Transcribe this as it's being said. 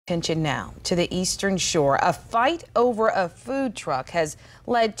Attention now to the Eastern Shore. A fight over a food truck has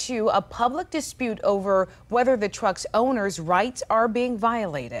led to a public dispute over whether the truck's owner's rights are being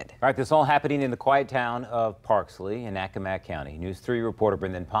violated. All right, this all happening in the quiet town of Parksley in Accomack County. News 3 reporter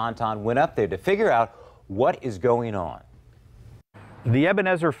Brendan Ponton went up there to figure out what is going on. The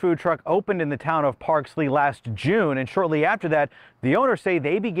Ebenezer food truck opened in the town of Parksley last June, and shortly after that, the owners say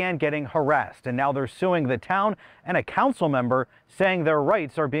they began getting harassed, and now they're suing the town and a council member, saying their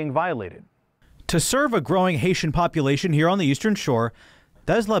rights are being violated. To serve a growing Haitian population here on the Eastern Shore,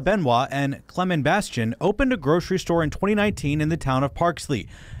 Theslet, Benoir and Clemene Bastien opened a grocery store in 2019 in the town of Parksley,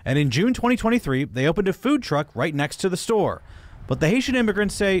 and in June 2023, they opened a food truck right next to the store. But the Haitian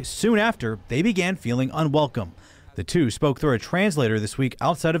immigrants say soon after, they began feeling unwelcome. The two spoke through a translator this week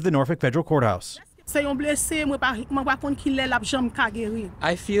outside of the Norfolk Federal Courthouse.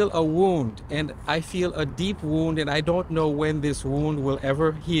 I feel a wound, and I feel a deep wound, and I don't know when this wound will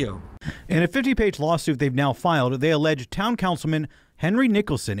ever heal. In a 50-page lawsuit they've now filed, they allege town councilman Henry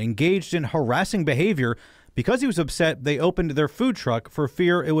Nicholson engaged in harassing behavior because he was upset they opened their food truck for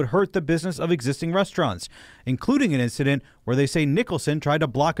fear it would hurt the business of existing restaurants, including an incident where they say Nicholson tried to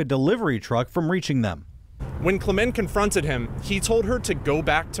block a delivery truck from reaching them. When Clemene confronted him, he told her to go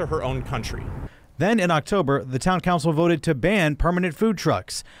back to her own country. Then in October, the town council voted to ban permanent food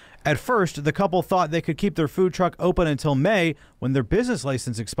trucks. At first, the couple thought they could keep their food truck open until May when their business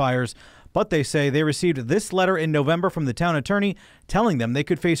license expires, but they say they received this letter in November from the town attorney telling them they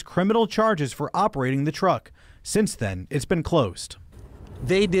could face criminal charges for operating the truck. Since then, it's been closed.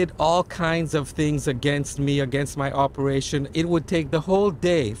 They did all kinds of things against me, against my operation. It would take the whole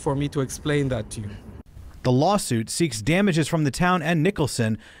day for me to explain that to you. The lawsuit seeks damages from the town and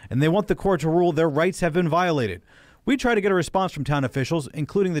Nicholson, and they want the court to rule their rights have been violated. We tried to get a response from town officials,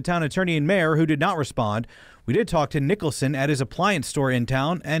 including the town attorney and mayor, who did not respond. We did talk to Nicholson at his appliance store in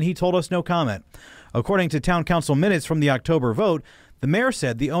town, and he told us no comment. According to town council minutes from the October vote, the mayor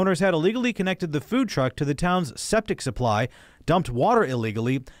said the owners had illegally connected the food truck to the town's septic supply, dumped water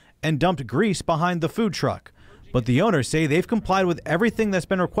illegally, and dumped grease behind the food truck. But the owners say they've complied with everything that's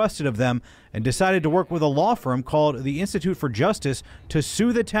been requested of them and decided to work with a law firm called the Institute for Justice to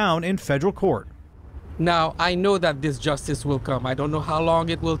sue the town in federal court. Now, I know that this justice will come. I don't know how long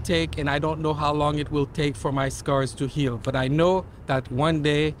it will take, and I don't know how long it will take for my scars to heal. But I know that one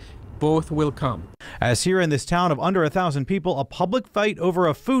day both will come. As here in this town of under 1,000 people, a public fight over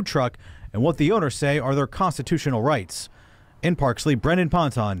a food truck and what the owners say are their constitutional rights. In Parksley, Brendan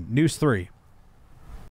Ponton, News 3.